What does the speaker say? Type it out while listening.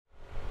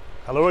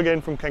Hello again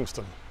from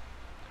Kingston.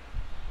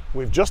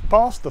 We've just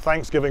passed the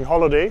Thanksgiving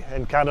holiday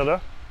in Canada,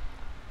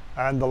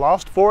 and the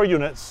last 4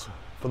 units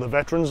for the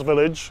Veterans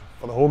Village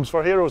for the Homes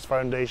for Heroes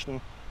Foundation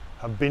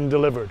have been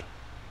delivered.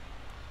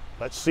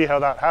 Let's see how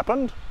that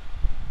happened,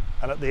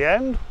 and at the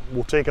end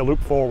we'll take a look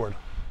forward.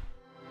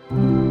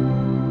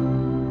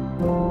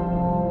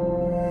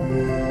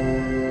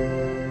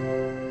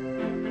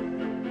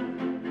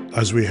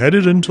 As we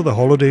headed into the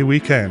holiday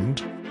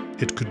weekend,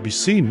 it could be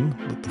seen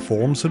that the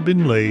forms had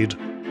been laid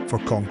for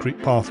concrete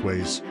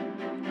pathways.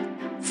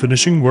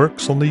 Finishing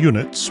works on the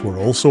units were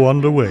also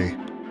underway.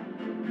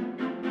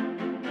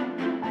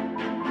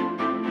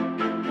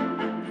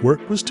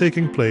 Work was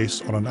taking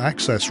place on an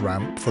access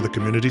ramp for the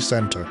community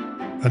centre,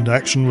 and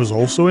action was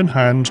also in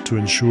hand to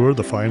ensure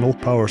the final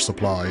power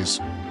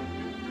supplies.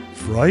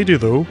 Friday,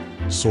 though,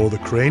 saw the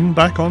crane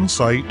back on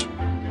site,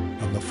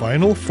 and the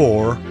final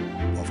 4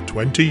 of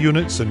 20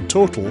 units in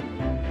total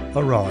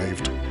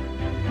arrived.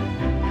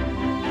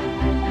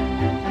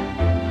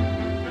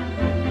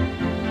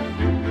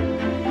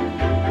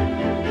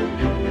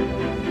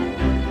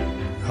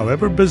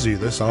 However busy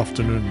this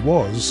afternoon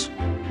was,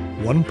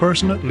 one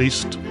person at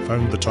least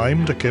found the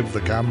time to give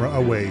the camera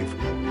a wave.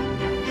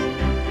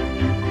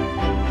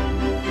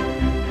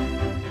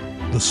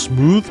 The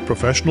smooth,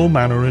 professional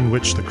manner in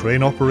which the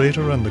crane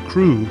operator and the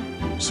crew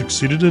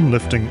succeeded in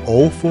lifting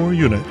all 4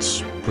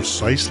 units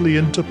precisely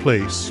into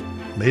place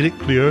made it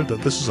clear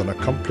that this is an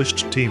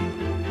accomplished team.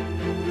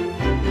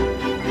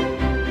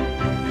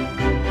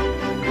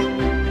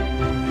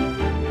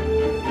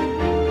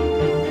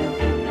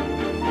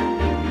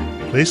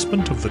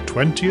 Placement of the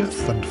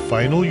 20th and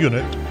final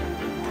unit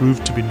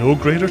proved to be no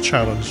greater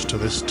challenge to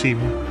this team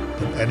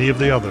than any of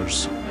the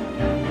others.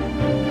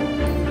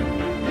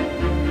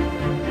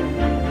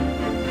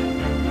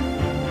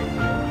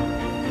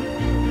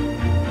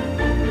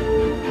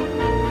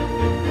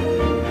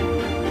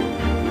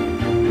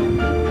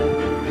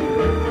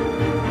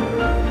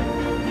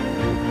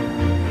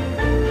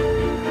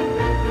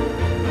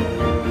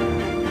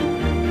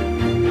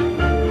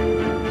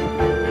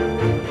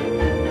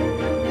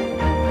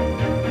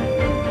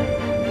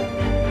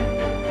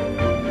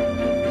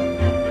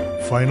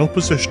 Final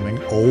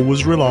positioning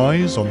always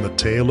relies on the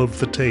tail of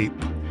the tape.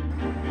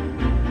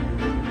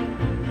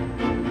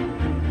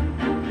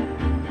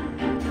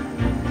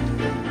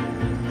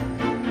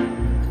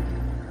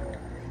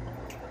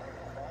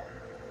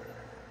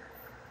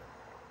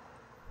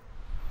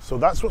 So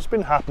that's what's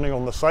been happening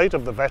on the site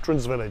of the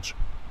Veterans Village.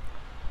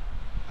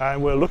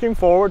 And we're looking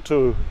forward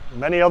to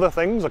many other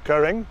things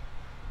occurring.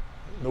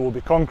 There will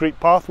be concrete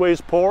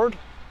pathways poured,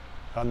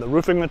 and the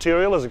roofing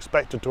material is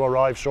expected to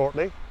arrive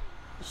shortly.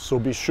 So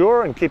be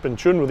sure and keep in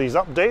tune with these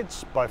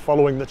updates by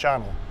following the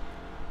channel.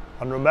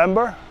 And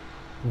remember,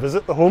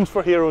 visit the Homes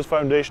for Heroes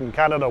Foundation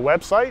Canada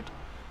website,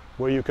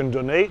 where you can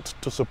donate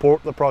to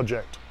support the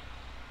project.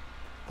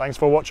 Thanks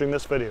for watching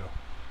this video.